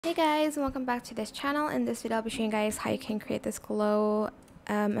Hey guys, welcome back to this channel. In this video I'll be showing you guys how you can create this glow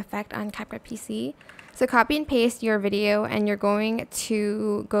effect on CapCut PC. So copy and paste your video and you're going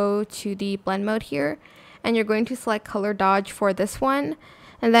to go to the blend mode here and you're going to select color dodge for this one,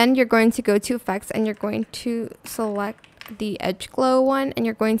 and then you're going to go to effects and you're going to select the edge glow one and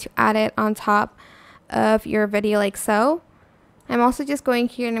you're going to add it on top of your video like so. I'm also just going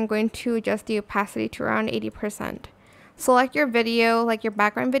here and I'm going to adjust the opacity to around 80%. Select your video, like your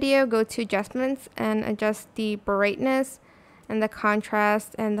background video, go to adjustments and adjust the brightness and the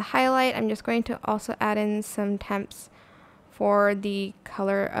contrast and the highlight. I'm just going to also add in some temps for the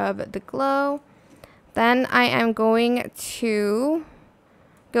color of the glow. Then I am going to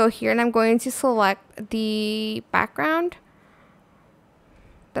go here and I'm going to select the background.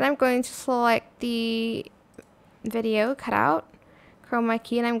 Then I'm going to select the video cutout, chroma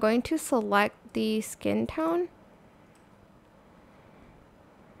key, and I'm going to select the skin tone.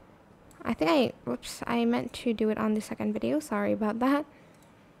 I meant to do it on the second video. Sorry about that.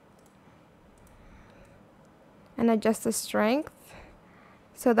 And adjust the strength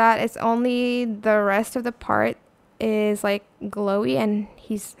so that it's only the rest of the part is like glowy and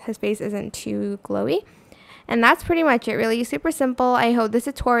his face isn't too glowy. And that's pretty much it, really super simple. I hope this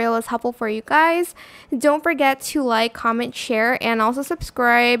tutorial is helpful for you guys. Don't forget to like, comment, share, and also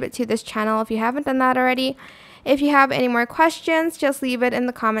subscribe to this channel if you haven't done that already. If you have any more questions, just leave it in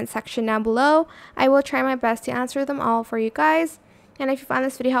the comment section down below. I will try my best to answer them all for you guys. And if you found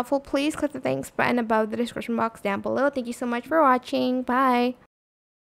this video helpful, please click the thanks button above the description box down below. Thank you so much for watching. Bye.